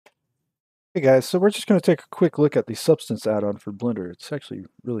Hey guys, so we're just going to take a quick look at the Substance add-on for Blender. It's actually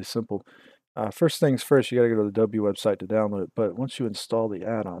really simple. First things first, you got to go to the W website to download it, but once you install the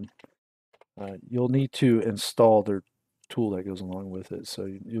add-on, you'll need to install their tool that goes along with it. So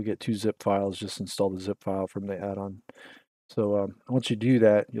you'll get two zip files, just install the zip file from the add-on. So once you do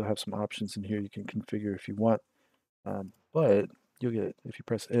that, you'll have some options in here you can configure if you want, but you'll get, if you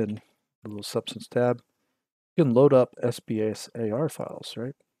press N, the little Substance tab, you can load up SBS AR files,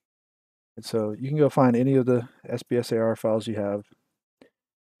 right? And so you can go find any of the SBSAR files you have.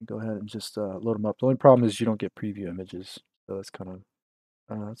 Go ahead and just load them up. The only problem is you don't get preview images, so that's kind of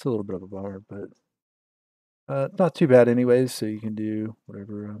it's a little bit of a bummer, but not too bad anyways. So you can do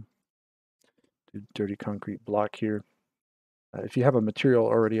whatever. Do dirty concrete block here. If you have a material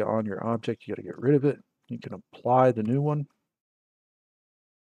already on your object, you got to get rid of it. You can apply the new one,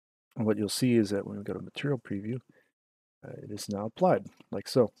 and what you'll see is that when we go to material preview, it is now applied, like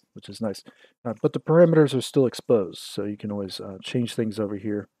so, which is nice. But the parameters are still exposed, so you can always change things over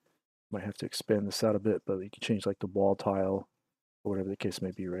here. Might have to expand this out a bit, but you can change like the wall tile or whatever the case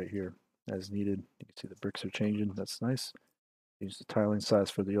may be right here as needed. You can see the bricks are changing. That's nice. Change the tiling size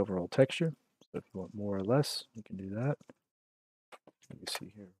for the overall texture. So if you want more or less, you can do that. Let me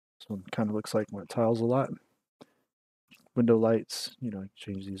see here. This one kind of looks like when it tiles a lot. Window lights, you know,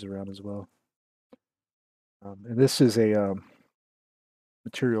 change these around as well. And this is a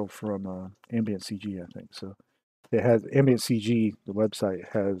material from Ambient CG, I think. So it has Ambient CG. The website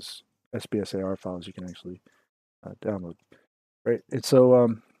has SBSAR files you can actually download. Right. And so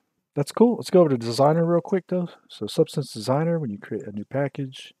that's cool. Let's go over to Designer real quick though. So Substance Designer, when you create a new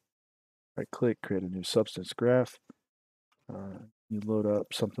package, right click, create a new Substance graph. You load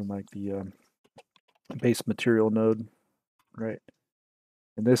up something like the base material node, right?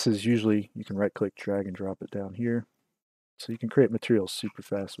 And this is usually, you can right click, drag and drop it down here. So you can create materials super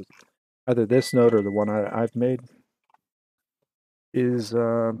fast with either this node or the one I've made is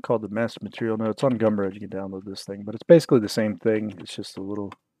called the master material node. It's on Gumroad. You can download this thing, but it's basically the same thing. It's just a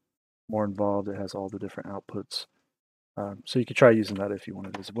little more involved. It has all the different outputs. So you could try using that if you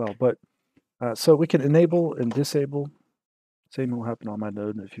wanted as well. But so we can enable and disable. Same will happen on my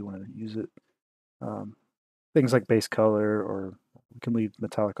node if you want to use it. Things like base color, or we can leave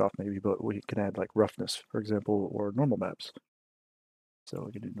metallic off maybe, but we can add like roughness, for example, or normal maps. So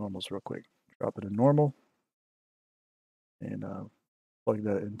we can do normals real quick. Drop it in normal and plug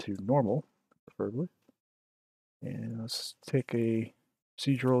that into normal, preferably. And let's take a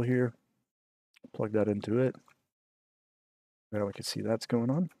procedural here, plug that into it. Now we can see that's going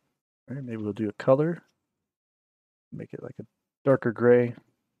on. All right, maybe we'll do a color, make it like a darker gray,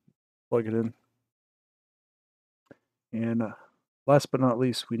 plug it in. And last but not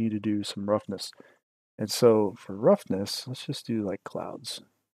least, we need to do some roughness. And so for roughness, let's just do like clouds.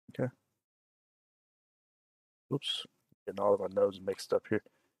 Okay. Oops, getting all of my nodes mixed up here.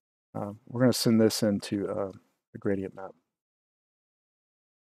 We're going to send this into a gradient map.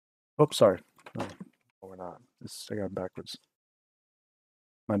 Oops, sorry. No, we're not. I got it backwards.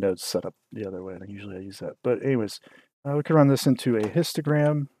 My node's set up the other way, and usually I use that. But anyways, we can run this into a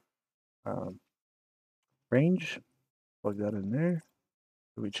histogram range. Plug that in there.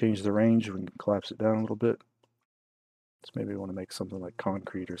 If we change the range, we can collapse it down a little bit. So maybe we want to make something like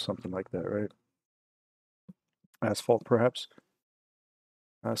concrete or something like that, right? Asphalt, perhaps.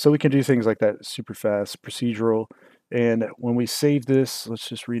 So we can do things like that super fast, procedural. And when we save this, let's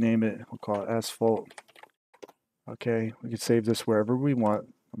just rename it. We'll call it asphalt. Okay, we can save this wherever we want.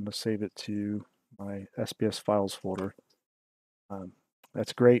 I'm going to save it to my SBS files folder.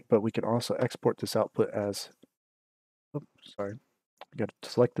 That's great, but we can also export this output as, sorry, we got to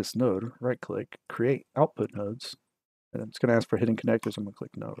select this node, right click, create output nodes, and it's going to ask for hidden connectors. I'm going to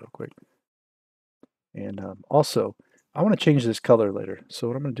click no real quick. And also, I want to change this color later. So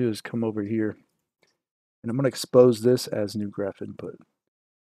what I'm going to do is come over here, and I'm going to expose this as new graph input.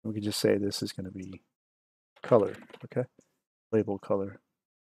 We can just say this is going to be color, okay? Label color.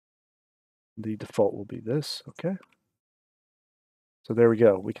 The default will be this, okay? So there we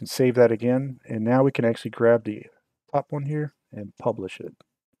go. We can save that again, and now we can actually grab the top one here and publish it,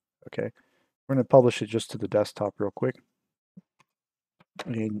 okay? We're going to publish it just to the desktop real quick.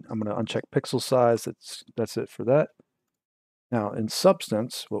 And I'm going to uncheck pixel size. That's it for that. Now in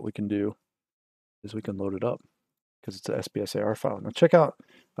Substance, what we can do is we can load it up because it's an SBSAR file. Now check out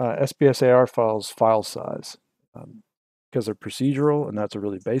SBSAR files file size because they're procedural, and that's a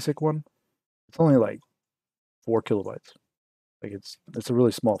really basic one. It's only like 4 kilobytes. Like it's a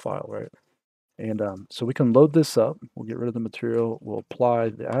really small file, right? And so we can load this up. We'll get rid of the material. We'll apply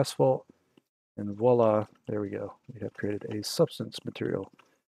the asphalt, and voila, there we go. We have created a substance material.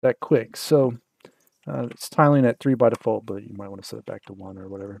 that quick. So it's tiling at 3 by default, but you might want to set it back to 1 or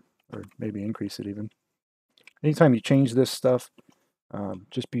whatever, or maybe increase it even. Anytime you change this stuff,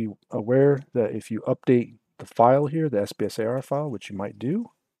 just be aware that if you update the file here, the SBSAR file, which you might do,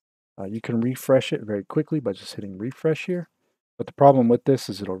 you can refresh it very quickly by just hitting refresh here. But the problem with this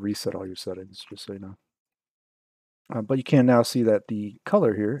is it'll reset all your settings, just so you know. But you can now see that the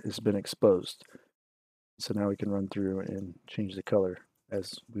color here has been exposed. So now we can run through and change the color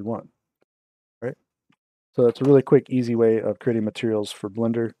as we want, right? So it's a really quick, easy way of creating materials for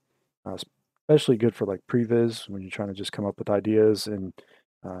Blender, especially good for like previs when you're trying to just come up with ideas and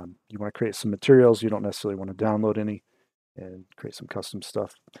you want to create some materials. You don't necessarily want to download any and create some custom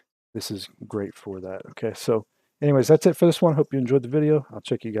stuff. This is great for that. Okay, so anyways, that's it for this one. Hope you enjoyed the video. I'll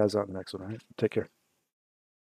check you guys out in the next one. All right, take care.